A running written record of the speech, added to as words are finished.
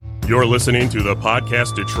You're listening to the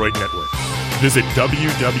Podcast Detroit Network. Visit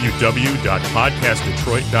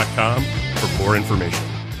www.podcastdetroit.com for more information.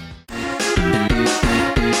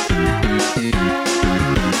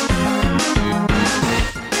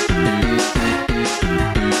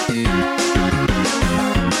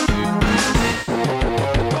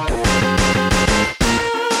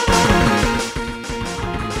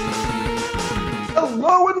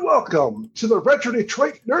 Hello and welcome to the Retro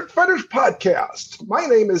Detroit Nerdfighters podcast. My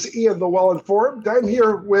name is Ian the Well-Informed. I'm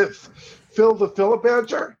here with Phil the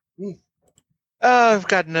Philibadger. I've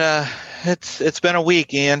gotten it's been a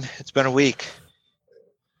week, Ian. It's been a week.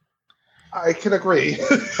 I can agree.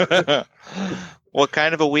 What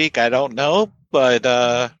kind of a week, I don't know, but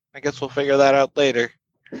I guess we'll figure that out later.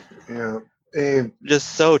 Yeah.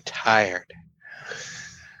 Just so tired.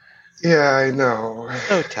 Yeah, I know.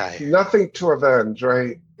 So tired. Nothing to avenge,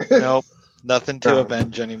 right? Nope. Nothing to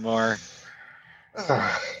avenge anymore.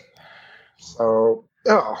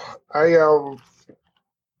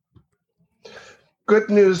 Good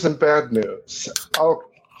news and bad news. I'll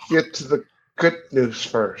get to the good news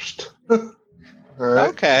first. All right?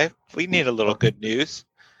 Okay. We need a little good news.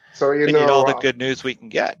 So We need all the good news we can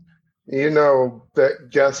get. You know that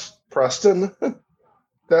guest Preston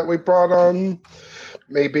that we brought on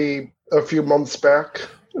maybe a few months back?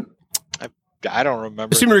 I don't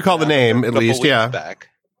remember. I seem to recall the name, at least, yeah. Back.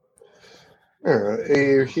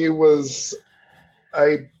 Yeah, he was...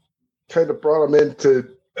 I kind of brought him in to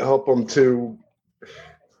help him to...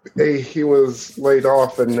 He was laid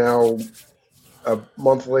off, and now a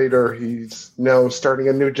month later, he's now starting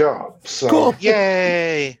a new job. So, cool.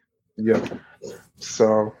 Yay! Yeah.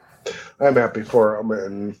 So, I'm happy for him,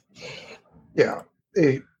 and yeah,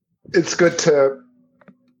 it's good to...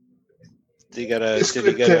 It's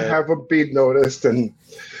good to have him be noticed and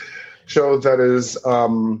show that his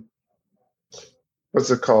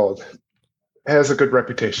what's it called? Has a good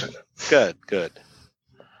reputation. Good.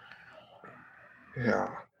 Yeah.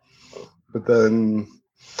 But then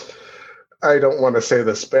I don't want to say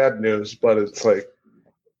this bad news, but it's like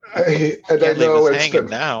I know it's hanging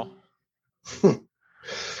now. And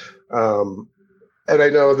I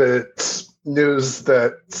know that it's news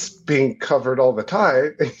that's being covered all the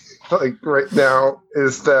time. Like right now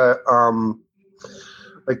is that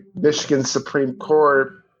like Michigan Supreme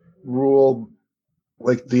Court ruled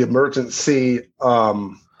like the emergency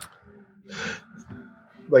Oh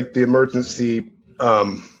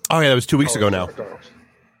yeah, that was 2 weeks ago now.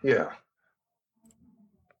 Yeah.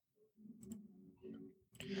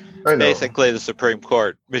 I know. Basically,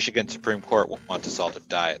 the Michigan Supreme Court wants us all to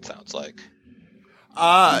die, it sounds like.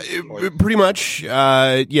 Pretty much.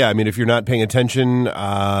 Yeah. I mean, if you're not paying attention,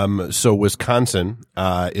 so Wisconsin,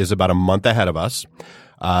 is about a month ahead of us.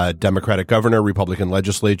 Democratic governor, Republican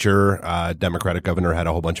legislature. Democratic governor had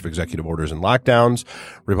a whole bunch of executive orders and lockdowns.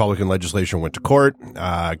 Republican legislature went to court,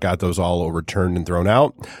 got those all overturned and thrown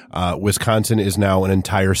out. Wisconsin is now an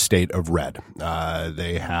entire state of red.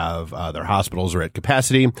 They have, their hospitals are at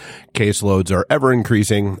capacity. Caseloads are ever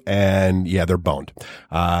increasing, and yeah, they're boned.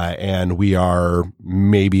 And we are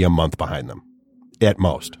maybe a month behind them at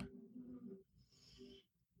most.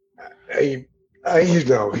 I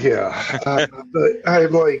know, yeah. But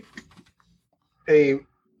I'm like, I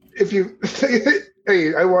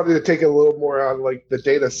wanted to take a little more on like the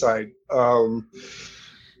data side. I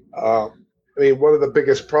mean, one of the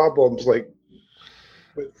biggest problems, like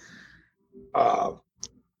with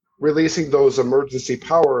releasing those emergency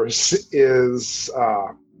powers, is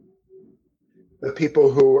the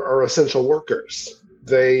people who are essential workers.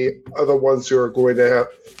 They are the ones who are going to have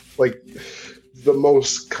like the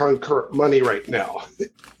most concurrent money right now.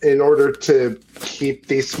 In order to keep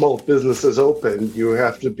these small businesses open, you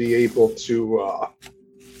have to be able to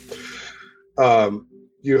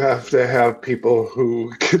you have to have people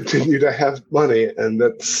who continue to have money, and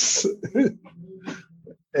that's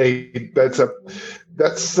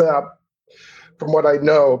from what I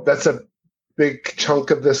know, that's a big chunk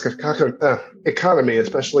of this economy,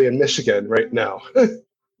 especially in Michigan right now,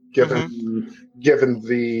 given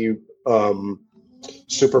the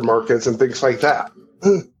supermarkets and things like that.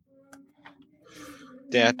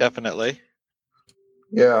 Yeah, definitely.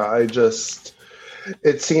 Yeah,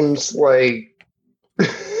 it seems like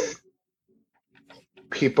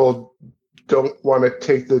people don't want to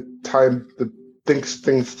take the time to think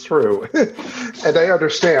things through. And I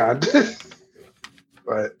understand,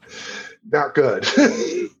 but not good.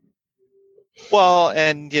 Well,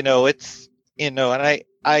 and it's, and I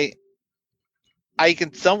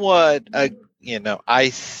can somewhat, I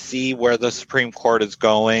see where the Supreme Court is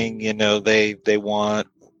going. They want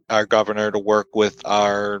our governor to work with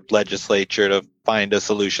our legislature to find a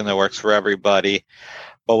solution that works for everybody.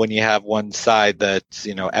 But when you have one side that's,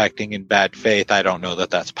 acting in bad faith, I don't know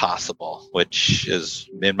that that's possible, which is,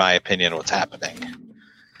 in my opinion, what's happening.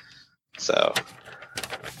 So,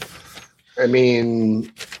 I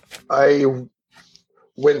mean, I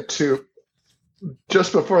went to,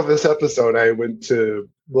 just before this episode, I went to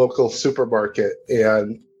local supermarket,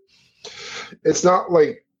 and it's not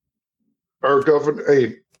like our governor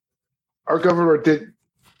did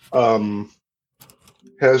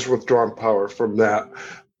has withdrawn power from that,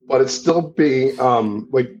 but it's still being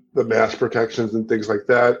like the mask protections and things like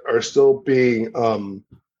that are still being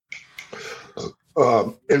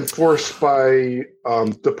enforced by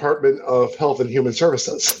Department of Health and Human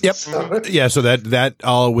Services. Yep. So, Yeah. So that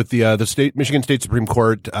all with the Michigan State Supreme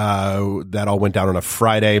Court, that all went down on a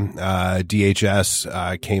Friday.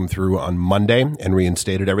 DHS came through on Monday and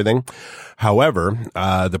reinstated everything. However,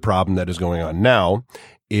 the problem that is going on now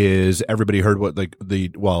is everybody heard what the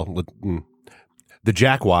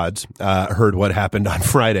jackwads heard what happened on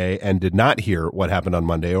Friday and did not hear what happened on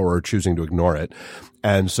Monday, or are choosing to ignore it.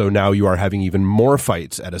 And so now you are having even more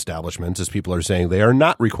fights at establishments as people are saying they are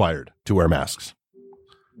not required to wear masks.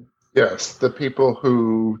 yes, the people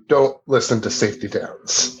who don't listen to safety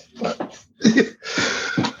downs,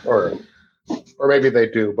 or maybe they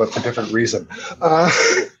do, but for a different reason.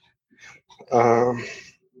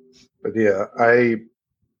 But yeah,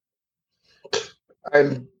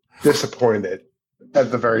 I'm disappointed at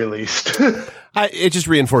the very least. It just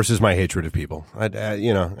reinforces my hatred of people.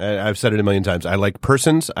 I've said it a million times. I like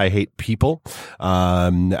persons. I hate people.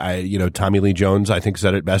 Tommy Lee Jones, I think,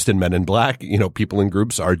 said it best in Men in Black. People in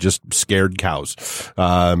groups are just scared cows.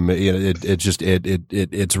 It's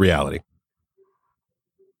reality.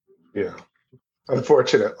 Yeah,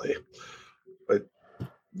 unfortunately. But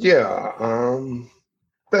yeah,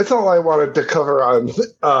 that's all I wanted to cover on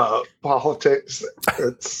politics.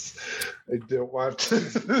 I didn't want to.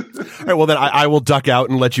 All right, well, then I will duck out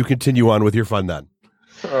and let you continue on with your fun then.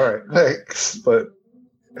 All right, thanks. But,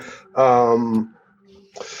 all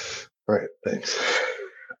right, thanks.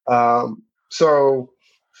 So,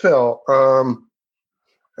 Phil,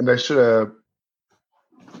 and I should have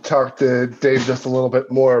talked to Dave just a little bit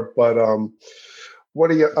more, but what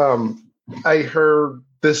do you? I heard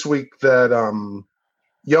this week that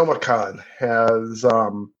Youmacon has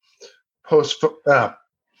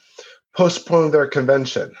postponed their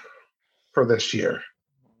convention for this year.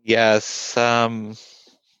 yes, I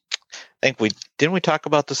think didn't we talk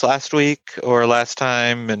about this last week or last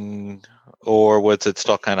time, or was it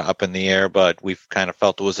still kind of up in the air, but we've kind of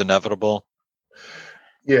felt it was inevitable?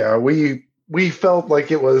 Yeah, we felt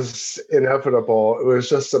like it was inevitable. It was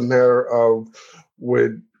just a matter of,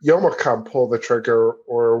 would Youmacon pull the trigger,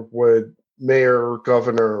 or would mayor,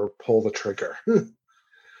 governor pull the trigger?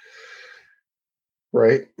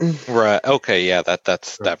 Right? Right. Okay. Yeah.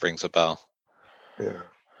 That rings a bell. Yeah.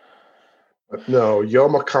 But no,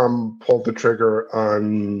 Youmacon pulled the trigger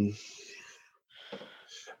on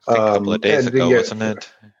I think a couple of days ago, wasn't it?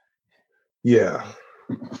 Yeah.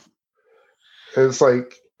 It's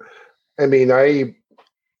like, I mean, I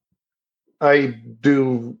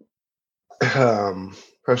do, how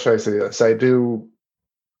should I say this? I do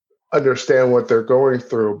understand what they're going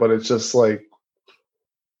through, but it's just like,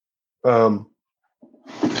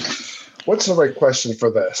 what's the right question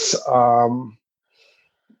for this?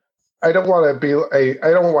 I don't want to be, I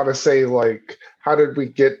don't want to say like, how did we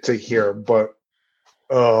get to here? But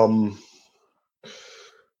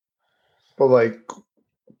like,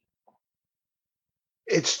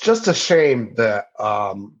 it's just a shame that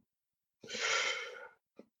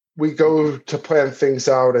we go to plan things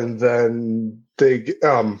out, and then they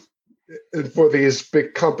for these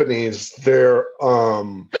big companies, they're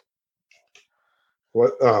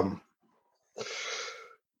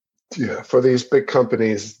for these big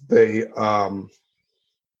companies, they or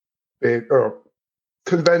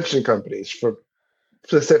convention companies for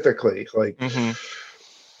specifically, like,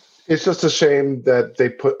 it's just a shame that they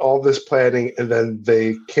put all this planning and then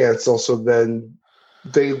they cancel, so then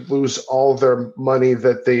they lose all their money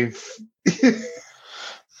that they've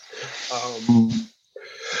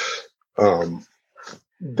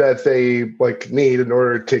that they like need in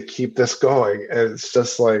order to keep this going. And it's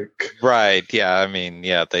just like, right. Yeah. I mean,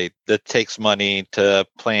 yeah, that takes money to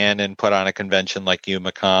plan and put on a convention like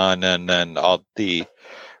Youmacon, and then all the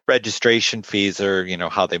registration fees are,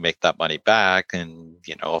 how they make that money back. And,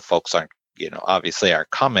 if folks aren't, obviously aren't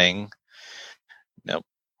coming,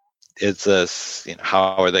 is this,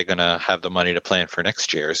 how are they going to have the money to plan for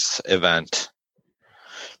next year's event?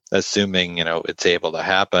 assuming, it's able to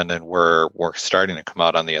happen and we're starting to come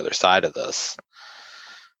out on the other side of this.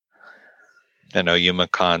 I know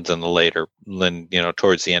UmaCon's in the later,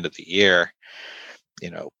 towards the end of the year,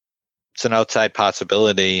 it's an outside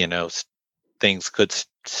possibility, things could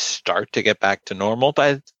start to get back to normal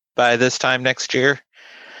by this time next year.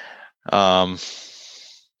 I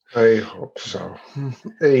hope so.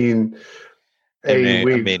 I mean,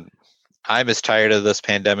 I'm as tired of this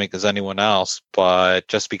pandemic as anyone else, but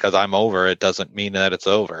just because I'm over it doesn't mean that it's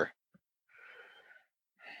over.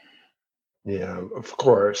 Yeah, of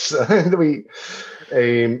course.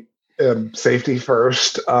 Safety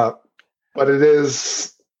first, but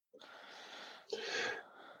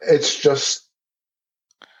it's just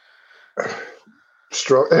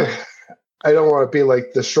struggle. I don't want to be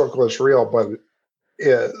like the struggle is real, but it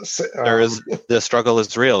is. The struggle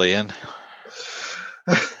is real, Ian.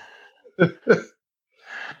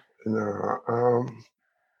 No,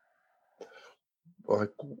 like,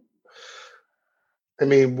 I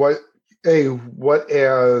mean, what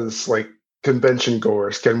as like convention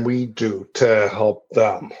goers can we do to help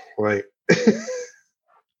them? Like,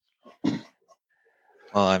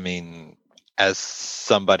 well, I mean, as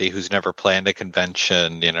somebody who's never planned a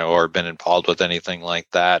convention, or been involved with anything like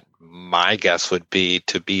that, my guess would be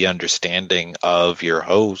to be understanding of your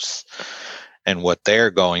hosts and what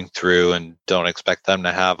they're going through, and don't expect them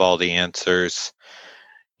to have all the answers.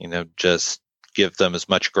 Just give them as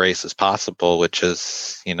much grace as possible, which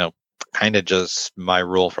is, kind of just my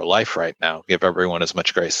rule for life right now. Give everyone as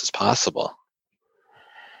much grace as possible.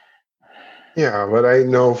 Yeah, but I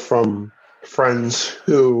know from friends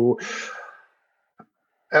who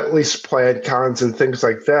at least planned cons and things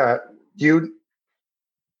like that, you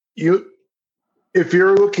if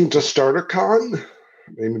you're looking to start a con,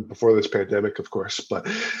 even before this pandemic, of course, but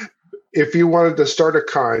if you wanted to start a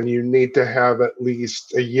con, you need to have at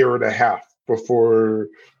least a year and a half before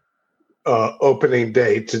opening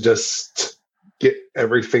day to just get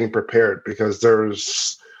everything prepared, because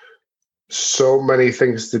there's so many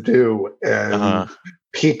things to do and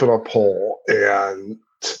people to pull, and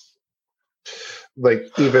like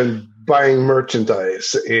even buying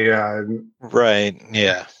merchandise and right,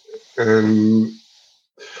 yeah, and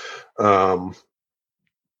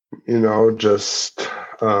just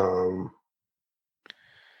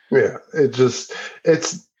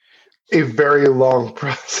it's a very long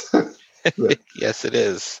process. Yes, it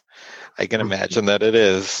is. I can imagine that it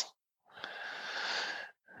is.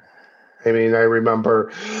 I mean, I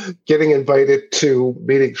remember getting invited to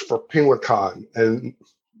meetings for PenguinCon, and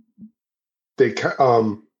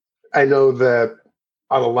I know that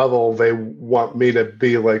on a level they want me to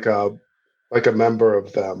be like a member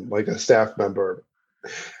of them, like a staff member,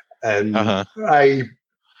 and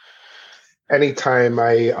anytime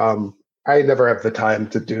I never have the time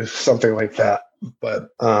to do something like that, but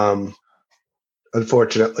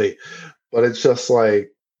unfortunately, but it's just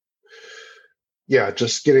like, yeah,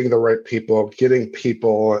 just getting the right people,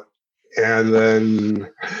 and then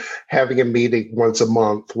having a meeting once a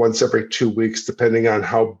month, once every 2 weeks, depending on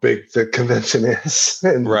how big the convention is.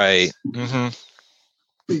 And right.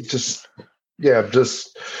 Just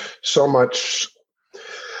so much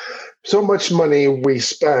money we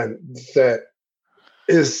spend that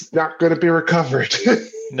is not going to be recovered.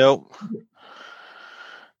 Nope.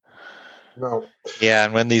 No. Yeah,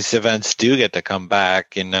 and when these events do get to come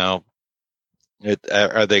back, are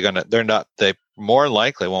they gonna? They're not. They more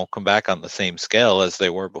likely won't come back on the same scale as they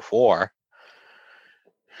were before.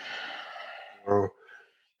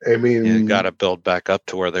 I mean, you got to build back up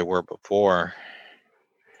to where they were before.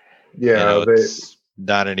 Yeah, it's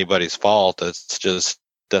not anybody's fault. It's just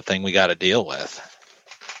the thing we got to deal with.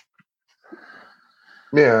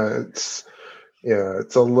 Yeah, it's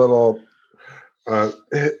a little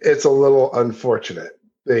unfortunate.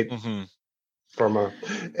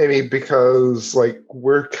 Because like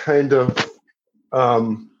we're kind of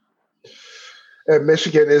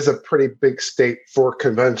Michigan is a pretty big state for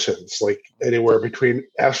conventions, like anywhere between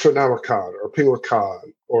Astronomicon or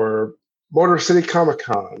PenguinCon or Motor City Comic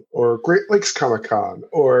Con or Great Lakes Comic Con,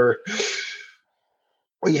 or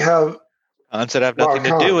we have cons that have nothing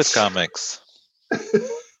to do with comics.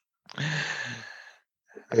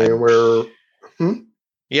 And we're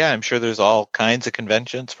yeah, I'm sure there's all kinds of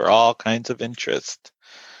conventions for all kinds of interest.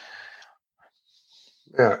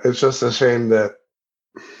 Yeah, it's just a shame that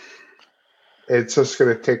it's just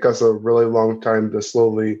going to take us a really long time to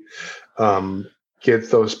slowly get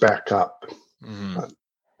those back up.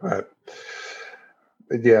 But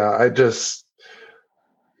yeah, I just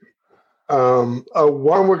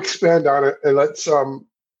one will expand on it, and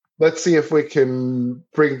let's see if we can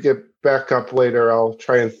bring it back up later. I'll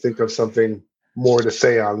try and think of something more to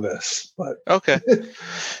say on this. But Okay.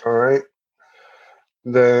 all right.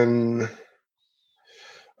 Then,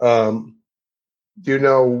 you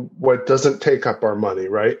know what doesn't take up our money,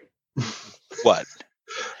 right? What?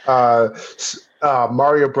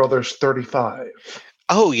 Mario Brothers 35.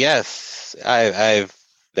 Oh yes, I've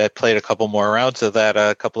played a couple more rounds of that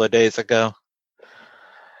a couple of days ago.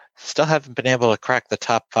 Still haven't been able to crack the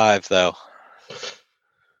top 5 though.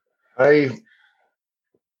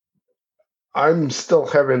 I'm still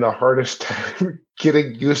having the hardest time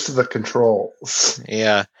getting used to the controls.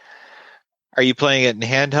 Yeah. Are you playing it in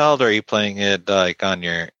handheld, or are you playing it like on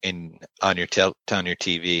your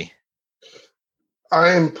TV? I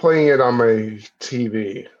am playing it on my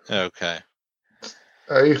TV. Okay.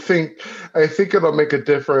 I think it'll make a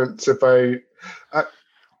difference if I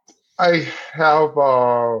have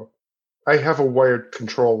a wired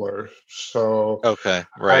controller, so Okay,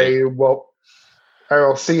 right. I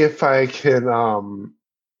will see if I can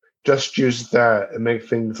just use that and make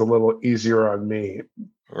things a little easier on me.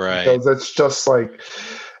 Right. Because it's just like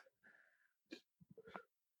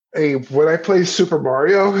when I play Super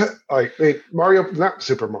Mario, not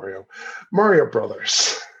Super Mario, Mario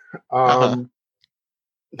Brothers.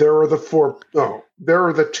 There are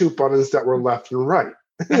the 2 buttons that were left and right.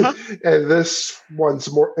 And this one's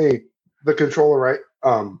more the controller, right?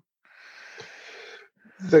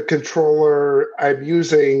 The controller I'm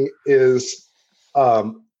using is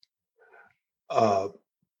up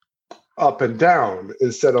and down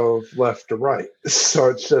instead of left to right.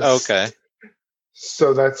 So it's just okay.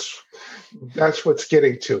 So that's what's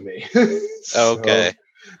getting to me. Okay.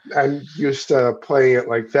 I'm used to playing it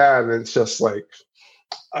like that, and it's just like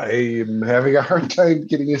I'm having a hard time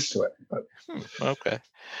getting used to it. But. Okay.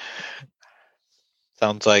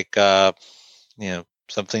 Sounds like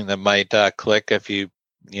something that might click if you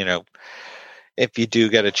do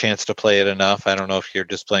get a chance to play it enough. I don't know if you're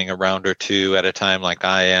just playing a round or 2 at a time like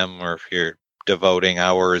I am, or if you're devoting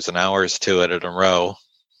hours and hours to it in a row.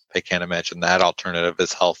 I can't imagine that alternative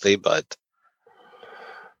is healthy, but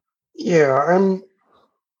yeah, I'm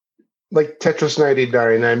like Tetris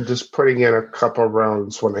 99. I'm just putting in a couple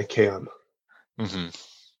rounds when I can. Mm-hmm.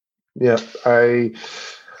 Yeah, I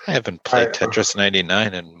haven't played Tetris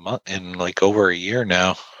 99 in like over a year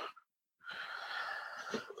now.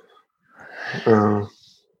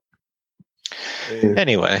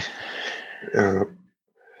 Anyway.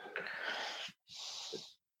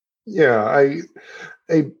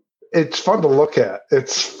 It's fun to look at.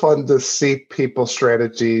 It's fun to see people's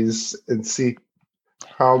strategies and see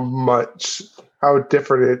how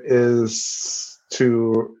different it is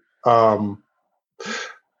to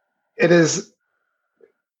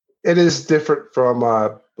it is different from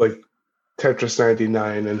like Tetris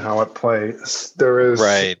 99 and how it plays. There is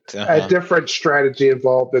a different strategy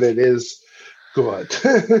involved, and it is good.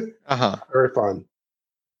 Very fun.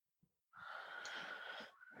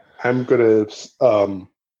 I'm gonna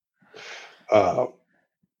hold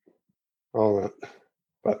on.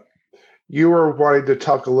 But you were wanting to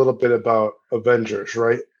talk a little bit about Avengers,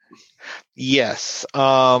 right? Yes.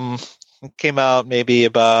 It came out maybe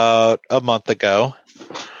about a month ago.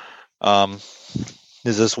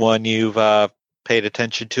 Is this one you've paid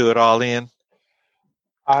attention to at all, Ian?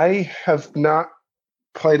 I have not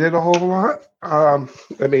played it a whole lot. I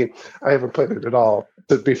mean, I haven't played it at all,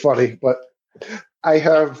 to be funny, but I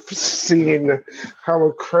have seen how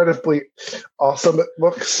incredibly awesome it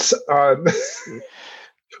looks on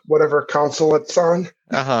whatever console it's on.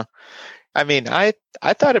 I mean, I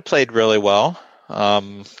thought it played really well.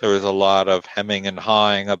 There was a lot of hemming and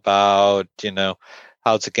hawing about,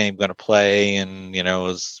 how's the game going to play, and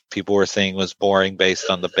as people were saying, was boring based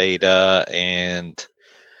on the beta, and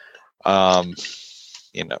but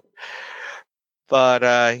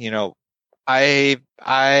I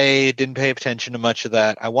didn't pay attention to much of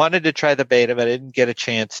that. I wanted to try the beta, but I didn't get a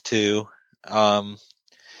chance to.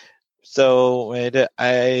 So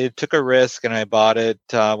I took a risk and I bought it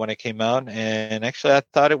when it came out, and actually I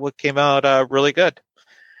thought it came out really good.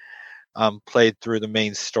 Played through the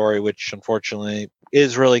main story, which unfortunately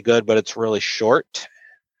is really good, but it's really short.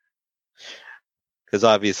 Because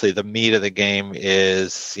obviously the meat of the game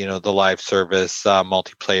is, the live service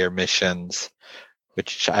multiplayer missions,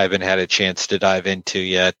 which I haven't had a chance to dive into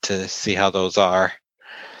yet to see how those are.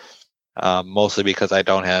 Mostly because I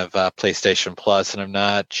don't have PlayStation Plus, and I'm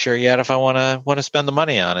not sure yet if I want to spend the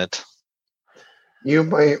money on it. You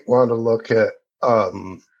might want to look at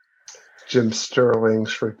Jim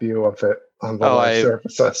Sterling's review of it on the live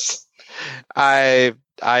services. I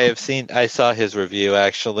saw his review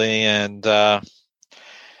actually, and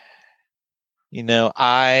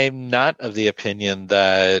I'm not of the opinion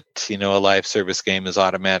that, a live service game is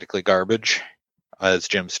automatically garbage, as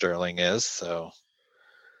Jim Sterling is. So,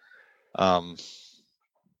 I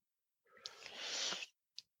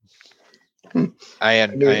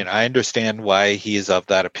understand why he's of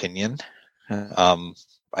that opinion.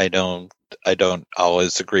 I don't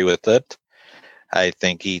always agree with it. I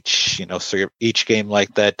think each game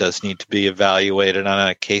like that does need to be evaluated on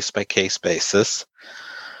a case by case basis.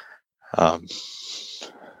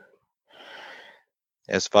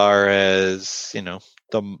 As far as and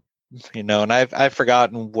I've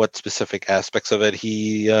forgotten what specific aspects of it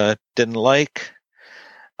he didn't like.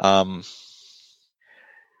 The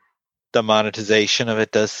monetization of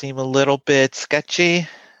it does seem a little bit sketchy,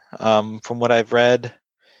 from what I've read.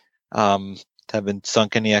 Haven't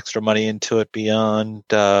sunk any extra money into it beyond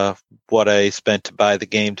what I spent to buy the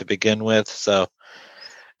game to begin with, so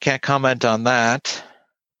can't comment on that.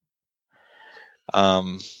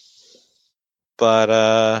 But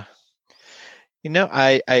I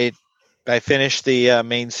finished the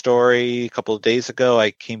main story a couple of days ago.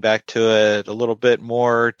 I came back to it a little bit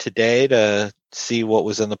more today to see what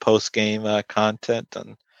was in the post game content,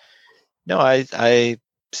 and I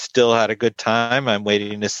still had a good time. I'm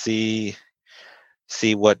waiting to see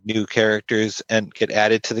what new characters get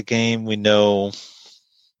added to the game. We know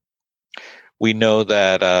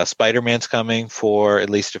that Spider-Man's coming, for at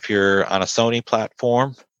least if you're on a Sony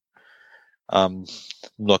platform.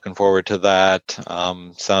 Looking forward to that.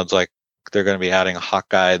 Sounds like they're going to be adding a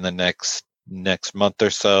Hawkeye in the next month or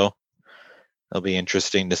so. It'll be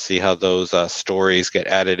interesting to see how those stories get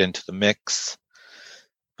added into the mix.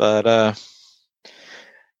 But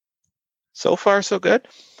so far, so good.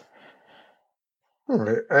 All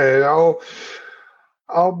right, and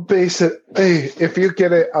I'll base it. Hey, if you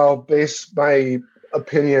get it, I'll base my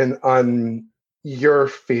opinion on your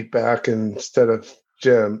feedback instead of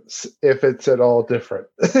Jim's, if it's at all different.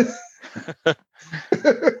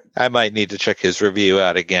 I might need to check his review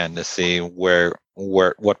out again to see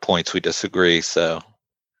what points we disagree. So,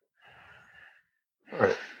 all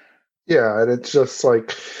right. Yeah, and it's just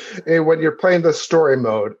like, when you're playing the story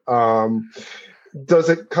mode, does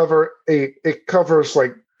it cover it covers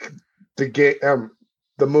like the game,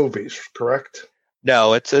 the movies, correct?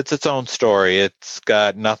 No, it's its own story. It's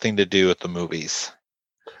got nothing to do with the movies.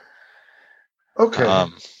 Okay.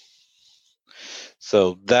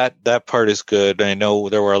 So that part is good. I know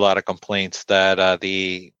there were a lot of complaints that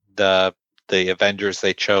the Avengers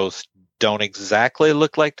they chose don't exactly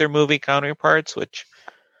look like their movie counterparts, which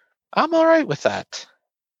I'm all right with that.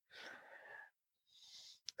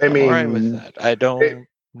 I'm all right with that. I don't.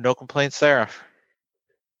 No complaints there.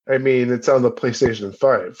 I mean, it's on the PlayStation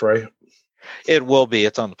 5, right? It will be.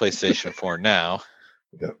 It's on the PlayStation 4 now.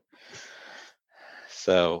 Yeah.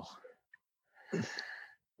 So.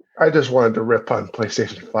 I just wanted to rip on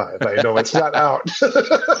PlayStation 5. I know it's not out.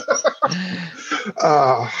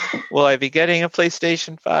 Will I be getting a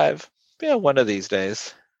PlayStation 5? Yeah, one of these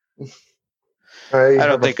days.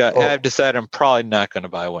 I've decided I'm probably not going to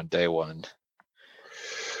buy one day one,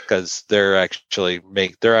 because they're actually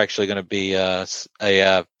going to be a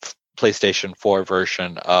PlayStation 4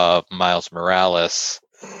 version of Miles Morales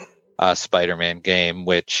Spider-Man game,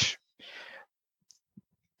 which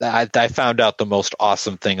I found out the most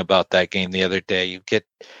awesome thing about that game the other day.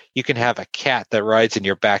 You can have a cat that rides in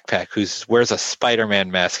your backpack who wears a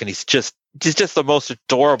Spider-Man mask, and he's just the most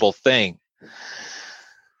adorable thing.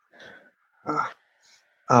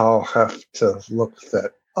 I'll have to look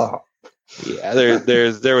that up. Yeah,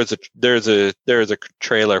 there was a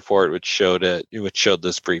trailer for it which showed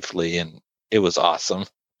this briefly, and it was awesome.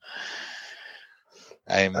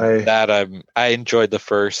 I enjoyed the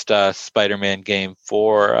first Spider-Man game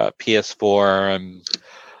for PS4. I'm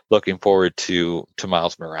looking forward to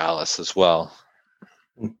Miles Morales as well.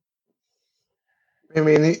 I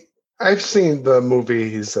mean, I've seen the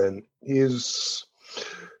movies, and he's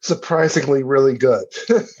surprisingly really good.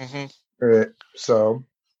 Mm-hmm. Right. So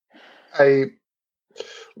I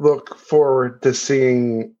look forward to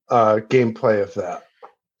seeing gameplay of that.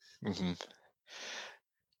 Mm-hmm.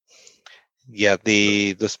 Yeah,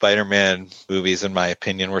 the Spider-Man movies, in my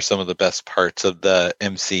opinion, were some of the best parts of the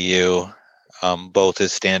MCU, both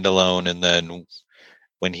as standalone and then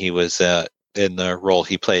when he was in the role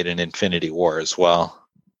he played in Infinity War as well.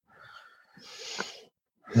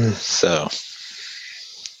 So,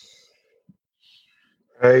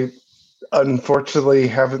 I unfortunately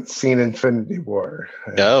haven't seen Infinity War.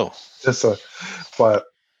 No. But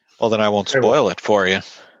well, then I won't spoil it for you.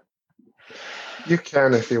 You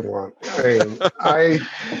can if you want. I mean,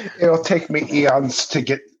 it'll take me eons to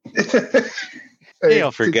get.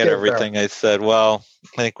 You'll forget everything I said. Well,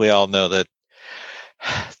 I think we all know that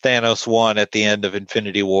Thanos won at the end of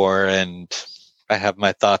Infinity War, and I have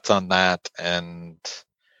my thoughts on that. And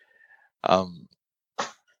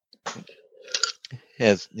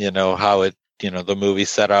as how it, the movie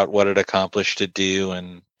set out what it accomplished to do,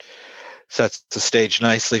 and sets the stage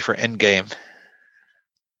nicely for Endgame.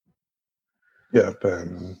 Yeah,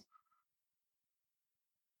 Ben.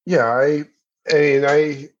 Yeah,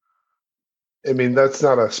 I mean that's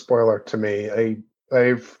not a spoiler to me.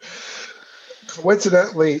 I've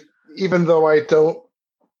coincidentally, even though I don't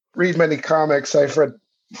read many comics, I've read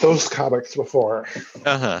those comics before,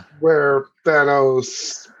 where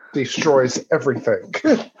Thanos destroys everything.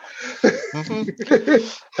 Mm-hmm.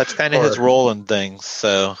 That's kind of his role in things.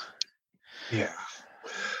 So, yeah.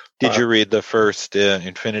 Did you read the first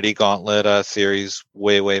Infinity Gauntlet series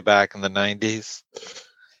way back in the 90s?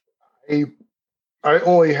 I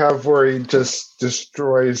only have where he just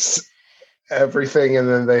destroys everything, and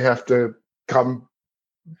then they have to come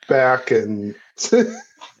back and.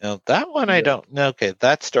 No, that one I don't know. Okay,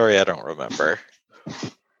 that story I don't remember.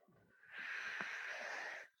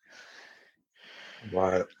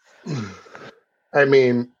 What? I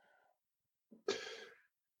mean,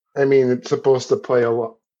 it's supposed to play a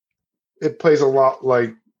lot. It plays a lot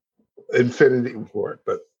like Infinity War,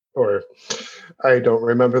 or I don't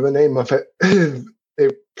remember the name of it.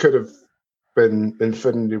 It could have been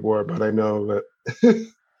Infinity War, but I know that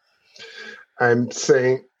I'm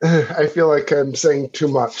saying. I feel like I'm saying too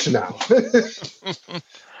much now.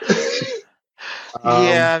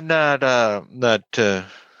 Yeah, I'm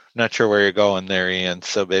not sure where you're going there, Ian.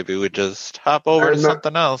 So maybe we just hop over to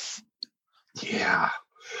something else. Yeah.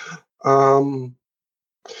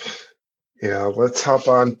 Yeah, let's hop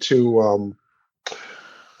on to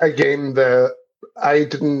a game that I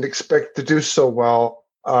didn't expect to do so well.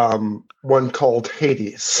 One called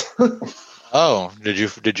Hades. Oh, did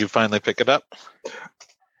you finally pick it up?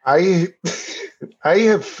 I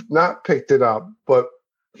have not picked it up, but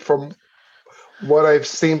from what I've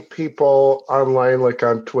seen people online, like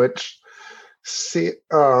on Twitch, I see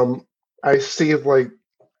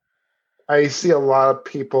a lot of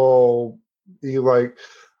people be like,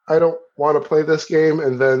 I don't want to play this game,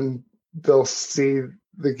 and then they'll see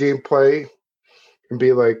the gameplay and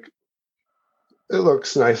be like, it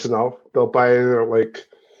looks nice enough. They'll buy it and they're like,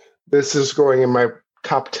 this is going in my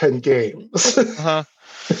top 10 games.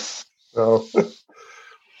 So,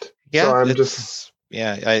 yeah, so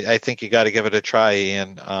I think you got to give it a try,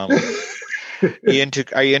 Ian. Are you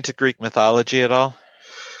into Greek mythology at all?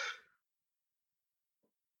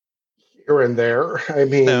 Here and there. I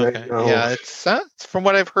mean, okay. Yeah, it's from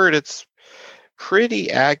what I've heard, it's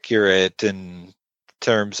pretty accurate in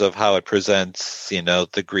terms of how it presents,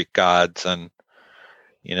 the Greek gods and,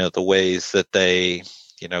 the ways that they,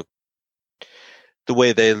 the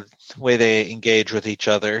way they engage with each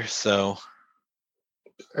other. So,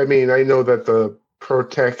 I mean, I know that the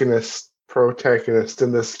protagonist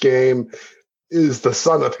in this game is the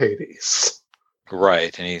son of Hades.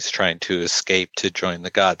 Right, and he's trying to escape to join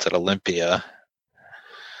the gods at Olympia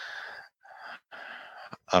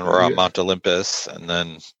on Mount Olympus, and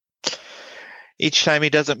then each time he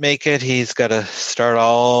doesn't make it, he's got to start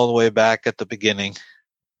all the way back at the beginning.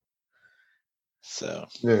 So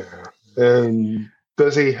yeah, and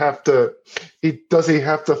does he have to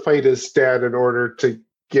fight his dad in order to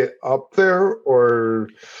get up there, or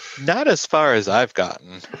not as far as I've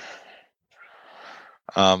gotten?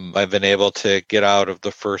 I've been able to get out of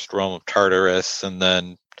the first realm of Tartarus and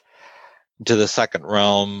then to the second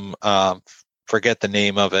realm. Forget the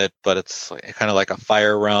name of it, but it's kind of like a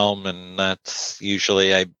fire realm, and that's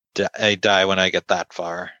usually I die when I get that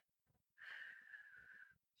far.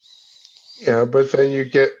 Yeah, but then you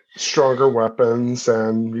get stronger weapons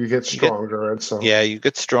and you get stronger, and so yeah, you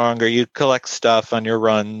get stronger. You collect stuff on your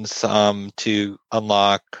runs to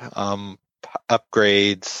unlock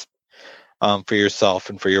upgrades for yourself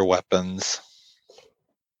and for your weapons.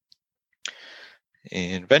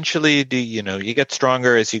 And eventually, you get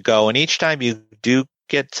stronger as you go. And each time you do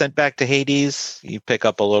get sent back to Hades, you pick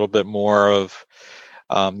up a little bit more of.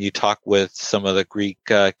 You talk with some of the Greek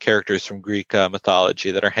characters from Greek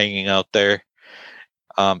mythology that are hanging out there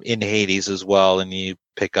in Hades as well, and you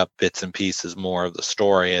pick up bits and pieces more of the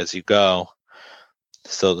story as you go.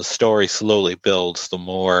 So the story slowly builds the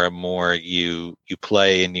more and more you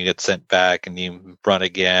play, and you get sent back and you run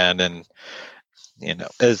again, and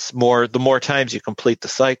the more times you complete the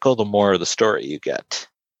cycle, the more of the story you get.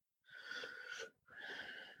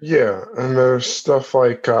 Yeah, and there's stuff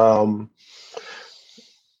like you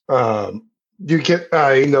get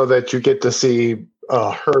that you get to see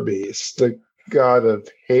Hermes, god of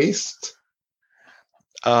haste.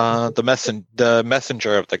 The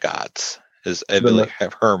messenger of the gods is, I believe,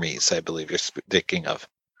 Hermes. I believe you're speaking of.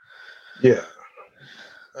 Yeah,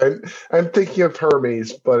 I'm thinking of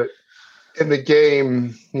Hermes, but in the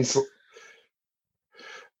game, he's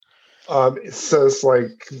it says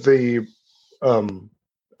like the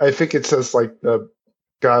I think it says like the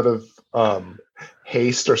god of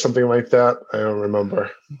haste or something like that. I don't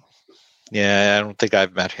remember. Yeah, I don't think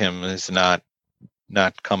I've met him. He's not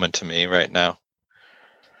coming to me right now.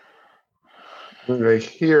 I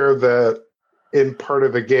hear that in part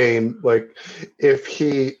of the game, like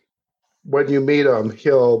when you meet him,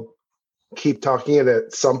 he'll keep talking, and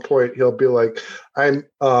at some point he'll be like, I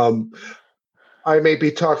may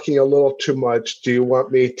be talking a little too much. Do you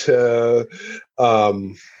want me to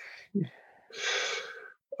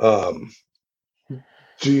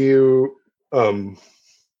do you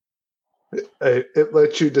it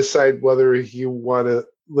lets you decide whether you want to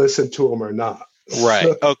listen to him or not.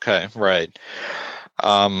 Right. Okay. Right.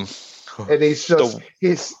 And he's sorry.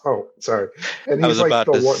 And I he's was like about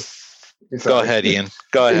the to. one. Go ahead, Ian.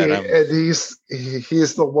 Go ahead. And he's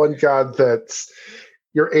the one god that's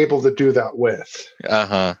you're able to do that with.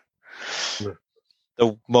 Uh-huh.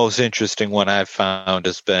 The most interesting one I've found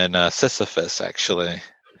has been Sisyphus, actually.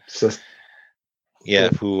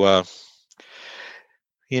 Who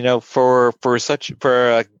for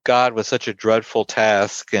a god with such a dreadful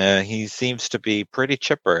task, he seems to be pretty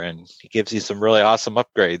chipper, and he gives you some really awesome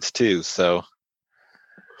upgrades too. So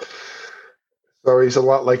he's a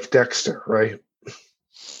lot like Dexter, right?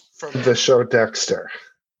 From the show Dexter.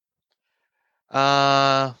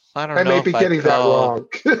 I don't know. I may be getting that wrong.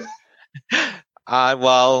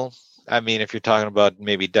 Well, I mean, if you're talking about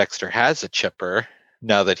maybe Dexter has a chipper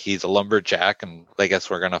now that he's a lumberjack, and I guess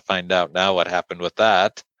we're going to find out now what happened with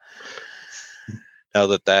that. Now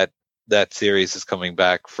that series is coming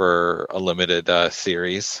back for a limited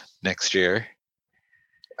series next year.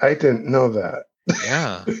 I didn't know that.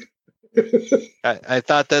 Yeah. I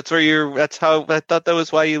thought I thought that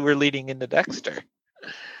was why you were leading into Dexter.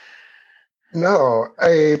 No,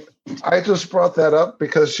 I just brought that up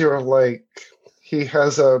because you're like, he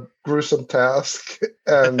has a gruesome task,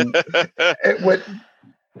 and it went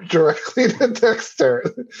directly to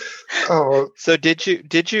Dexter. Oh, so did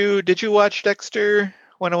you watch Dexter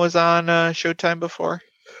when it was on Showtime before?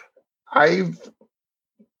 I've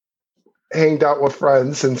hanged out with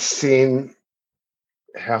friends and seen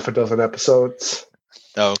half a dozen episodes.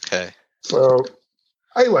 Okay. So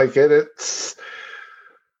I like it. It's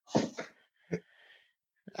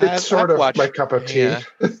sort of my cup of tea. Yeah.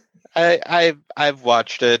 I've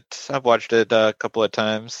watched it. I've watched it a couple of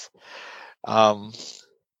times. I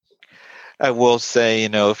will say,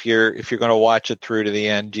 if you're going to watch it through to the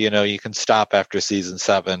end, you can stop after season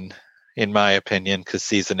 7, in my opinion, because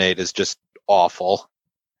season 8 is just awful.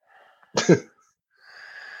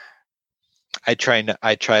 I try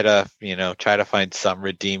to find some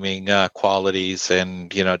redeeming qualities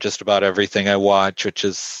and just about everything I watch, which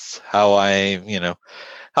is how I'm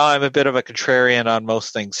a bit of a contrarian on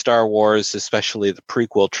most things Star Wars, especially the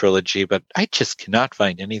prequel trilogy, but I just cannot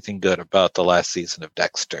find anything good about the last season of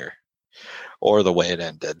Dexter or the way it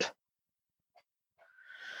ended.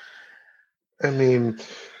 I mean,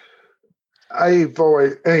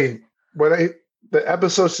 the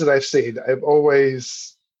episodes that I've seen, I've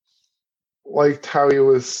always liked how he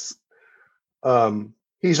was.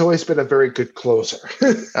 He's always been a very good closer.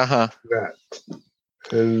 Uh-huh.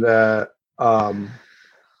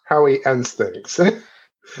 How he ends things.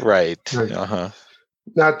 Right. Uh-huh.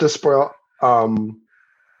 Not to spoil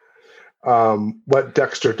what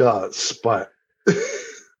Dexter does, but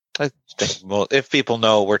I think if people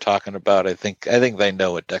know what we're talking about, I think they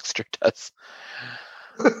know what Dexter does.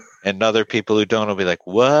 And other people who don't will be like,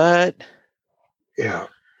 "What?" Yeah.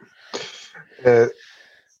 Yeah,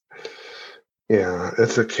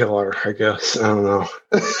 it's a killer, I guess. I don't know.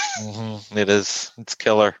 Mm-hmm. It is. It's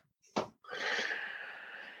killer.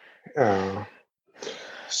 Yeah.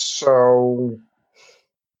 So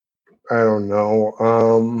I don't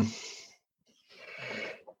know.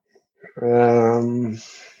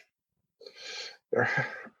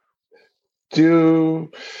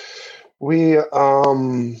 Do we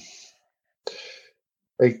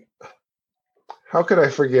like, how could I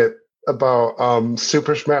forget about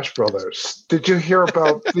Super Smash Brothers? Did you hear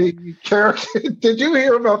about the character? Did you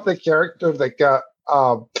hear about the character that got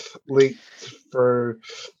leaked for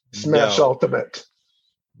Smash Ultimate?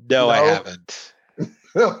 No, I haven't.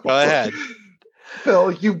 Go ahead.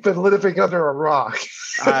 Phil, you've been living under a rock.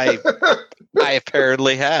 I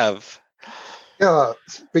apparently have. Yeah,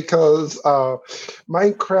 because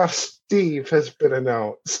Minecraft Steve has been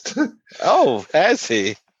announced. Oh, has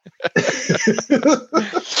he?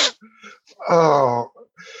 Oh,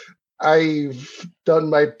 I've done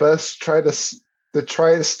my best to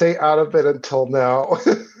try to stay out of it until now.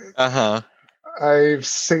 Uh-huh. I've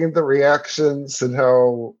seen the reactions and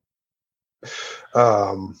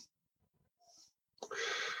um,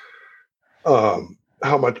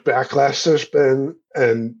 how much backlash there's been,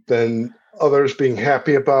 and then others being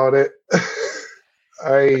happy about it.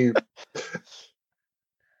 I,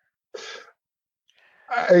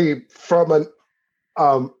 from an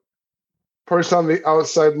person on the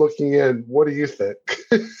outside looking in, what do you think?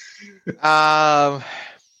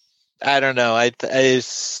 I don't know.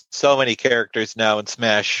 There's so many characters now in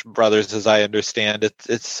Smash Brothers, as I understand.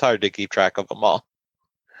 It's hard to keep track of them all.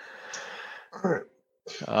 All right.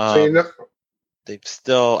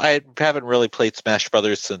 So I haven't really played Smash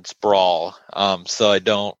Brothers since Brawl, so I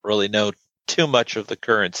don't really know too much of the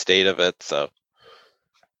current state of it. So,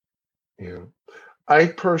 yeah, I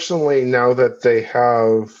personally, now that they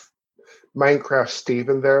have Minecraft Steve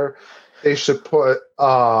in there, they should put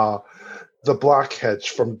the blockheads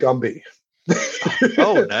from Gumby.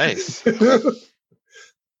 oh, nice.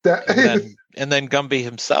 That, and then Gumby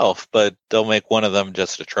himself, but they'll make one of them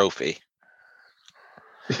just a trophy.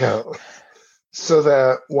 yeah. So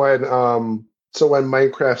that when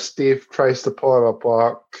Minecraft Steve tries to pull out a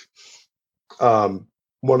block,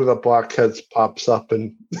 one of the blockheads pops up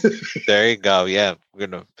and there you go. Yeah,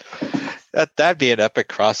 that'd be an epic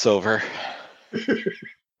crossover.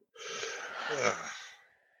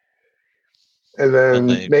 And then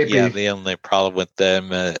the only problem with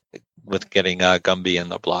them with getting Gumby and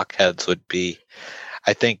the blockheads would be,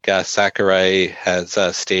 I think Sakurai has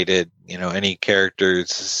stated, any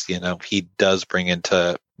characters, he does bring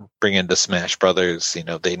into Smash Brothers,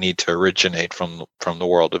 they need to originate from the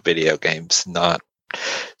world of video games, not.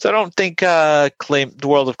 So I don't think the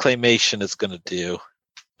world of Claymation is going to do,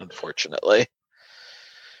 unfortunately.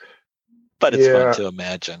 But it's fun to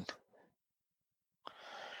imagine.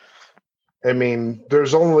 I mean,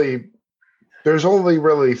 there's only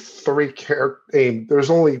really three there's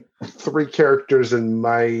only three characters in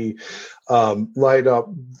my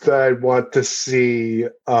lineup that I want to see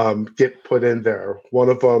get put in there. One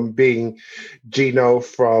of them being Gino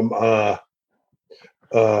from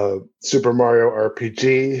Super Mario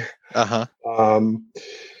RPG. Uh-huh.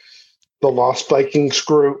 The Lost Vikings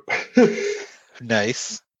group.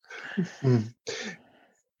 Nice.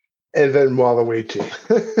 And then Waluigi.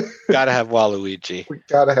 Gotta have Waluigi. We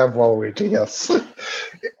gotta have Waluigi, yes.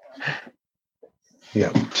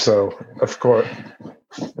 Yeah, so, of course.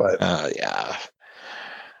 But yeah.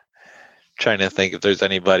 Trying to think if there's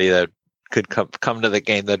anybody that could come to the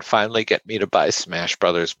game that'd finally get me to buy Smash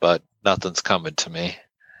Brothers, but nothing's coming to me.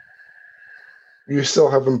 You still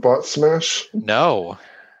haven't bought Smash? No,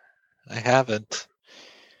 I haven't.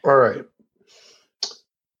 All right.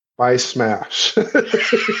 Buy Smash.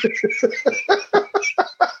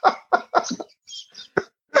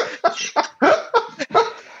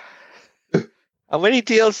 How many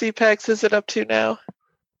DLC packs is it up to now?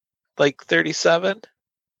 Like 37?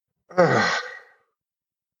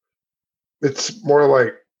 It's more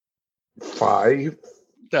like 5.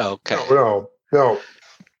 Oh, okay. No.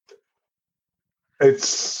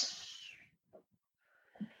 It's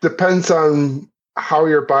depends on how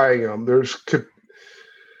you're buying them.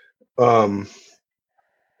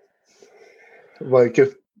 Like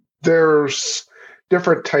if there's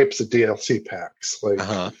different types of DLC packs, like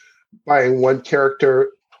buying one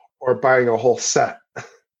character or buying a whole set.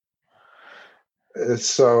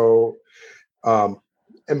 So,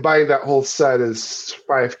 and buying that whole set is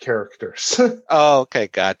 5 characters. Oh, okay,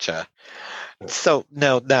 gotcha. So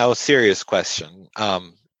now, serious question.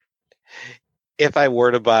 If I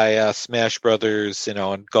were to buy Smash Brothers,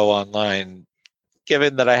 and go online,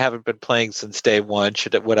 given that I haven't been playing since day one,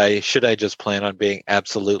 should I just plan on being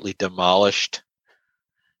absolutely demolished?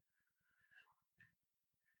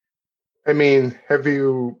 I mean,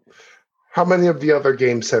 how many of the other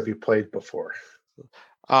games have you played before?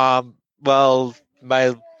 Well,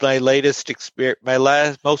 my latest experience,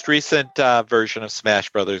 most recent version of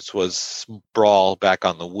Smash Brothers was Brawl back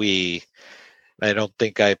on the Wii. I don't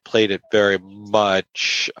think I played it very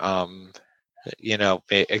much,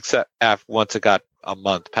 except once it got a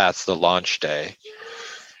month past the launch day.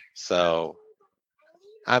 So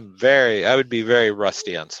I would be very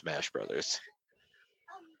rusty on Smash Brothers.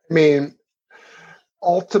 I mean,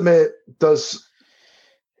 Ultimate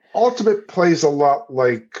plays a lot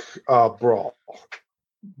like Brawl,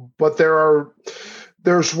 but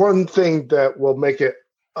there's one thing that will make it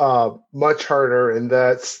much harder, and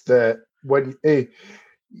that's that when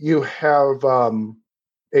you have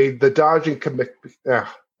the dodging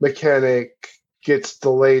mechanic gets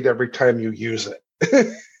delayed every time you use it.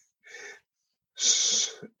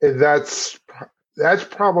 And that's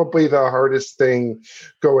probably the hardest thing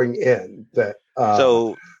going in. That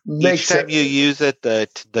So each makes time it you use it,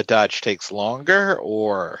 the dodge takes longer,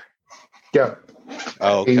 or yeah.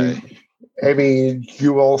 okay, I mean,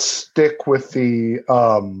 you will stick with the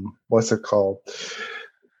what's it called?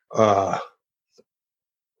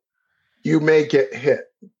 You may get hit,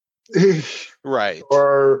 right,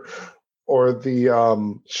 or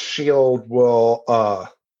the shield will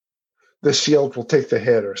take the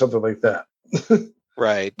hit or something like that.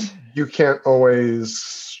 right. You can't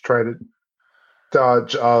always try to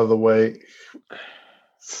dodge out of the way.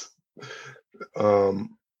 It's a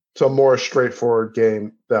more straightforward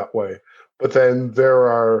game that way. But then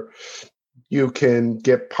you can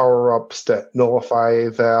get power-ups that nullify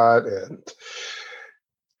that,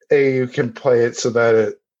 and you can play it so that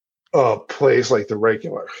it plays like the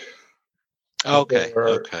regular. Okay,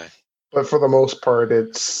 okay. But for the most part,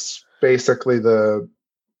 it's basically the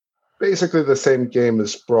same game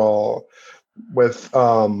as Brawl with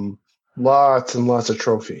lots and lots of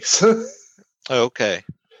trophies. Okay.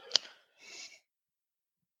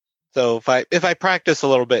 So if I practice a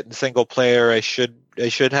little bit in single player, I should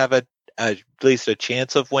have at least a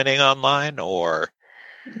chance of winning online, or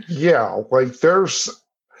Yeah, like there's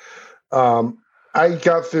I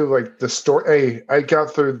got through like the story. I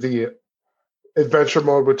got through the adventure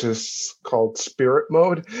mode, which is called Spirit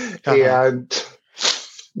mode, and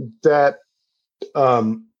that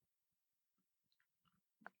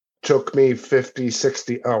took me 50,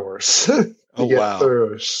 60 hours to get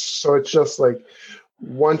through. So it's just like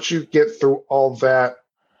once you get through all that,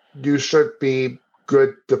 you should be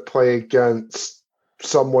good to play against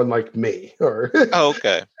someone like me, or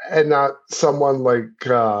okay. and not someone like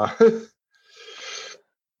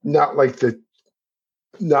not like the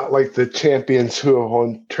champions who have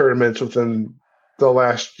won tournaments within the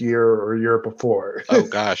last year or year before. Oh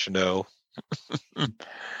gosh, no.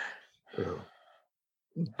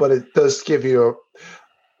 But it does give you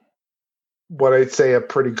what I'd say a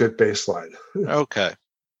pretty good baseline. Okay.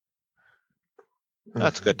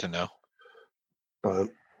 That's good to know. But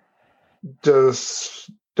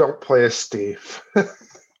just don't play as Steve.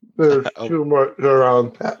 There's too much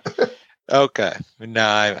around that. Okay. No,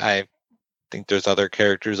 I think there's other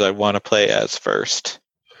characters I want to play as first.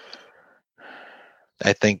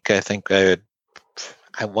 I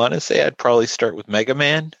want to say I'd probably start with Mega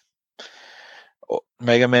Man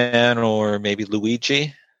or maybe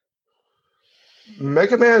Luigi.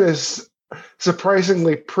 Mega Man is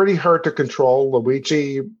surprisingly pretty hard to control.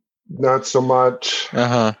 Luigi, not so much.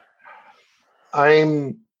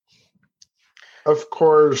 I'm, of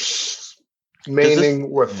course, maining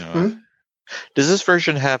with. Does this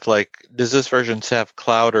version have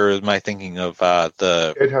Cloud, or am I thinking of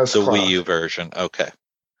the Wii U version? Okay.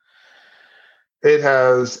 It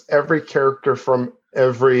has every character from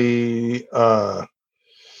every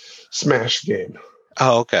Smash game.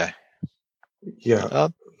 Oh, okay. Yeah.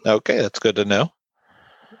 Okay, that's good to know.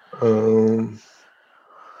 And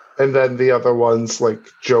then the other ones like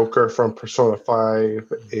Joker from Persona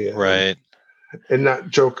 5. Right. And not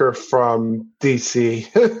Joker from DC.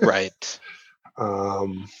 Right.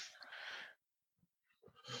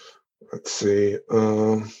 Let's see.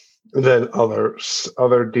 And then other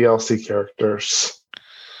DLC characters.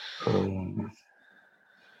 I'm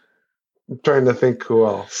trying to think who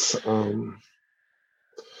else.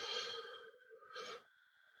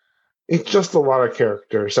 It's just a lot of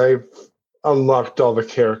characters. I've unlocked all the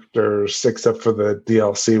characters except for the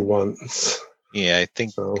DLC ones. Yeah, I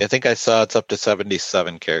think I saw it's up to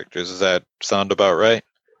 77 characters. Does that sound about right?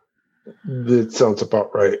 It sounds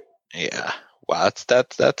about right. Yeah. Wow,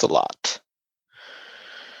 that's a lot.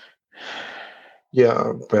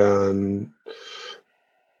 Yeah, and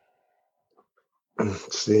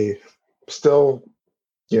let's see. Still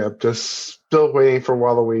waiting for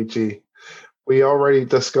Waluigi. We already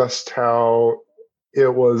discussed how it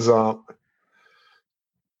was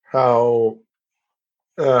how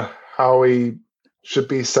he should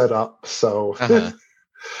be set up. So,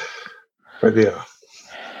 but yeah.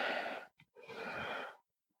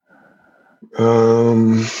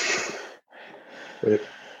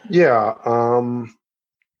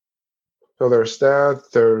 So there's that.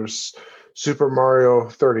 There's Super Mario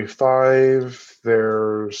 35.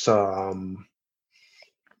 There's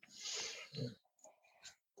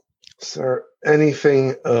is there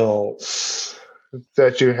anything else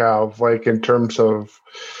that you have, like in terms of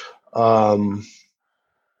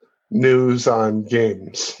news on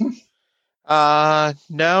games? No,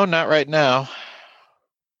 not right now.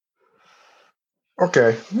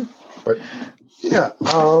 Okay, but yeah,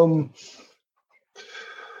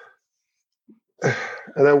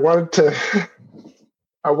 and I wanted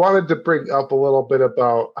to bring up a little bit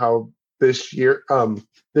about how this year,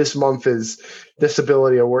 this month is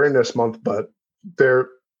Disability Awareness Month, but there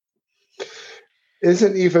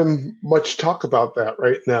isn't even much talk about that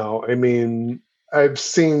right now. I mean, I've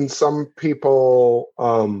seen some people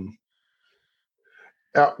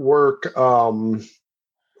at work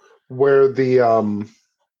wear the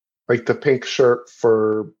like the pink shirt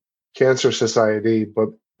for Cancer Society, but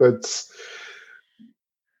that's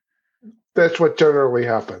what generally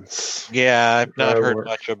happens. Yeah, I've not heard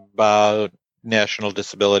much about National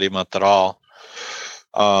Disability Month at all.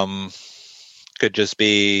 Could just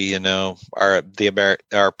be, our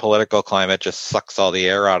political climate just sucks all the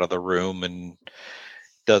air out of the room and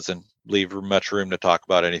doesn't leave much room to talk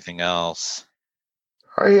about anything else.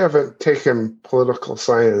 I haven't taken political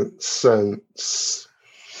science since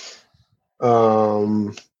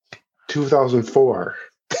 2004.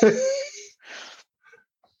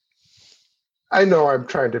 I know I'm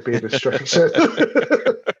trying to be a distraction.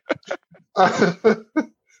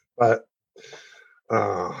 But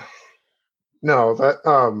no, that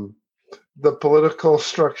the political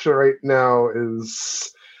structure right now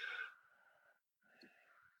is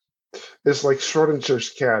like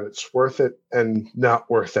Schrodinger's cat. It's worth it and not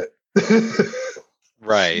worth it.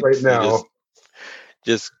 Right. Right now.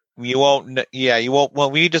 You won't. Yeah, you won't.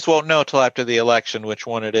 Well, we just won't know till after the election which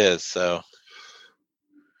one it is. So.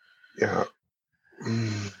 Yeah.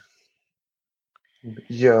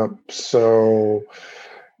 Yeah. So.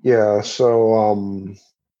 Yeah. So.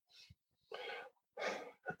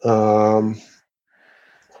 But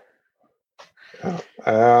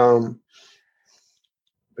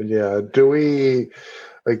yeah. Do we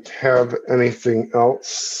have anything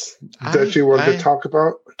else that you want to talk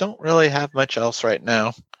about? Don't really have much else right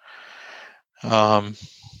now. I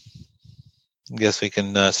guess we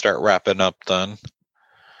can start wrapping up then.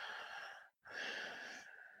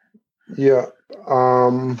 Yeah.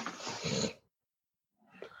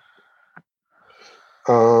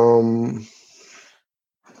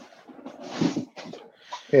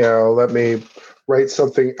 Yeah, let me write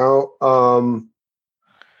something out.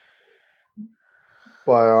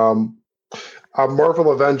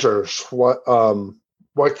 Marvel Avengers, what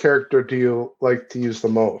character do you like to use the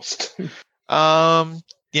most? I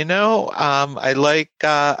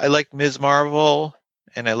like Ms. Marvel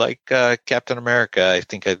and I like Captain America. I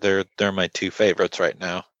think they're my two favorites right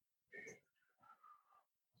now.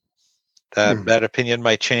 That opinion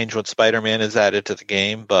might change when Spider-Man is added to the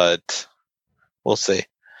game, but we'll see.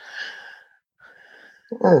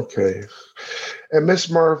 Okay. And Ms.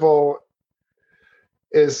 Marvel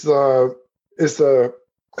is the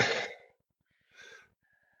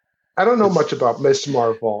I don't know much about Ms.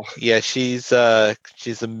 Marvel. Yeah, she's the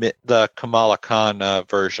Kamala Khan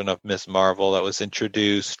version of Ms. Marvel that was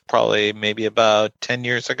introduced probably maybe about 10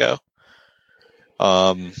 years ago.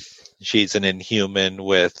 She's an Inhuman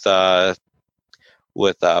with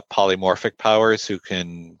polymorphic powers who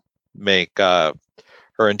can make her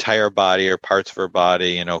entire body or parts of her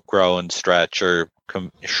body, grow and stretch or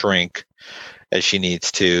shrink as she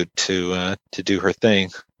needs to do her thing.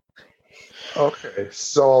 Okay,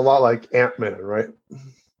 so a lot like Ant-Man, right?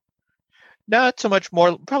 Not so much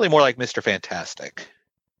more, probably more like Mr. Fantastic.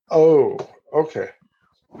 Oh, okay.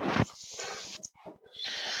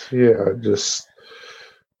 Yeah, just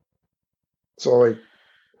so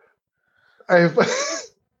I've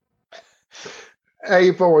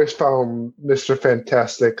always found Mr.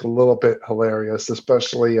 Fantastic a little bit hilarious,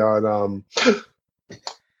 especially on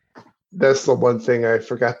that's the one thing I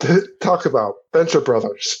forgot to talk about, Venture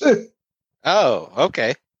Brothers. Oh,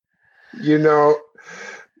 okay. That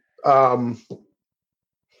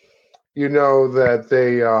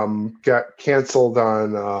they got canceled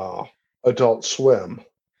on Adult Swim.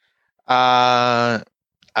 I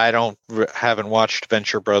haven't watched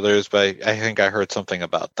Venture Brothers, but I think I heard something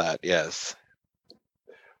about that. Yes.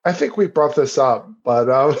 I think we brought this up, but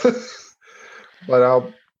but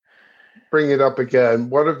I'll bring it up again.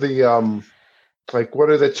 What are the what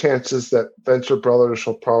are the chances that Venture Brothers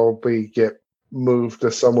will probably get moved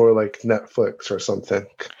to somewhere like Netflix or something?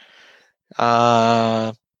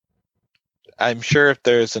 I'm sure if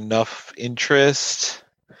there's enough interest,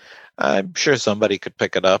 I'm sure somebody could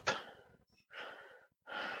pick it up.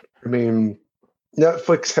 I mean,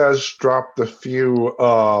 Netflix has dropped a few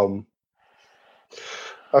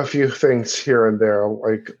things here and there,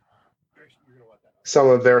 like some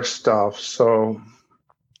of their stuff. So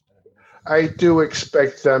I do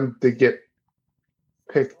expect them to get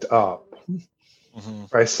picked up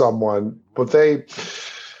by someone, but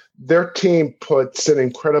their team puts an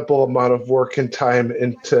incredible amount of work and time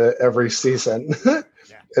into every season.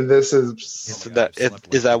 And this is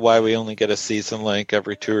is that why we only get a season like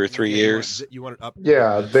every 2 or 3 years?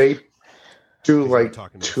 Yeah, they do like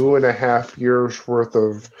 2.5 years worth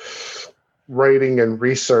of writing and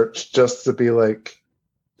research just to be like,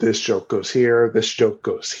 this joke goes here, this joke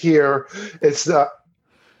goes here. It's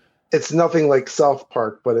nothing like South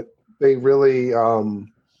Park, but they really,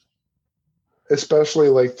 especially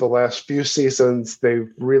like the last few seasons, they've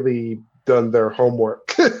really done their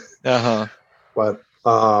homework. But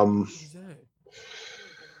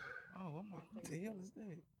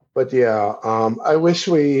yeah, I wish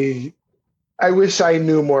I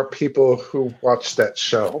knew more people who watched that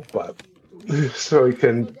show, but so we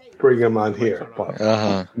can bring them on here. But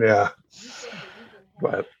yeah,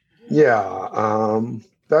 but yeah,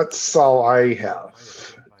 that's all I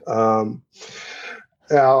have.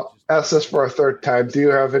 Now, ask this for a third time. Do you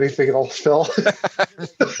have anything else, Phil?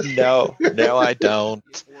 No, I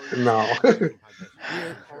don't. No.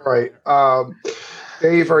 All right.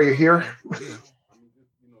 Dave, are you here?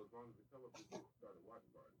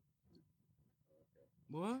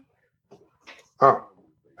 What? Oh,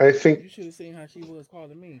 I think you should have seen how she was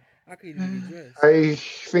calling me. I couldn't even be dressed. I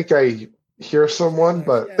think I hear someone,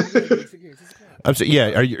 but I'm sorry,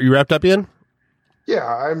 yeah. Are you wrapped up, Ian? Yeah,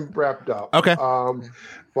 I'm wrapped up. Okay.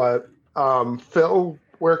 But Phil,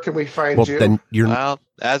 where can we find you? Then well,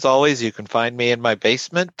 as always, you can find me in my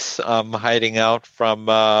basement, hiding out from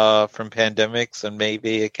pandemics and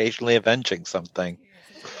maybe occasionally avenging something.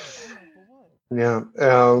 Yeah,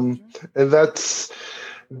 and that's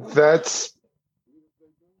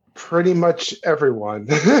pretty much everyone,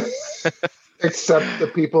 except the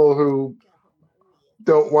people who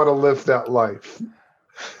don't want to live that life.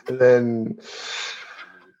 And then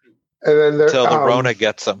until the Rona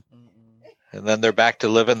gets them, and then they're back to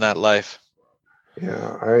living that life.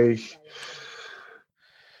 Yeah,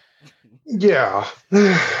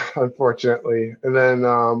 unfortunately. And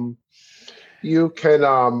then you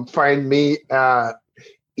can find me at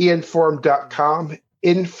informed.com,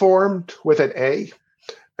 informed with an A.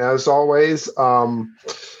 As always, if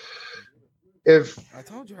I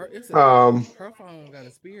told you her phone got a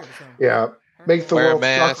spear or something. Yeah, make the world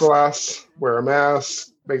suck less. Wear a mask.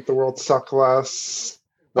 Make the world suck less.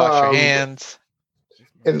 Wash your hands.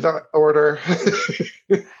 In that order.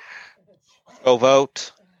 Go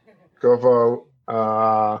vote. Go vote.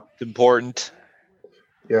 It's important.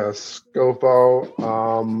 Yes, go vote.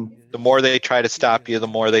 The more they try to stop you, the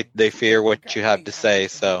more they fear what you have to say.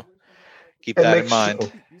 So keep that in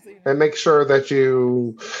mind. And make sure that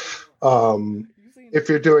you, if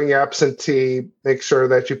you're doing absentee, make sure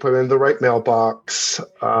that you put in the right mailbox.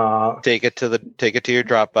 Take it to your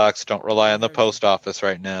Dropbox. Don't rely on the post office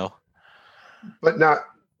right now. But not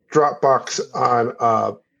Dropbox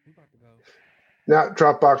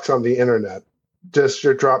on the internet. Just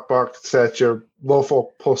your Dropbox at your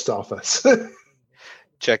local post office.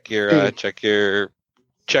 Check your local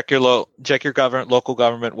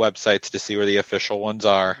government websites to see where the official ones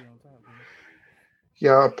are.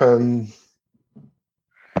 Yep, and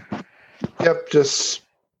just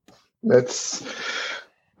that's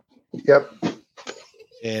yep.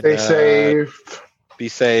 And, stay safe. Be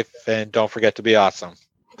safe, and don't forget to be awesome.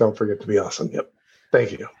 Don't forget to be awesome. Yep.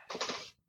 Thank you.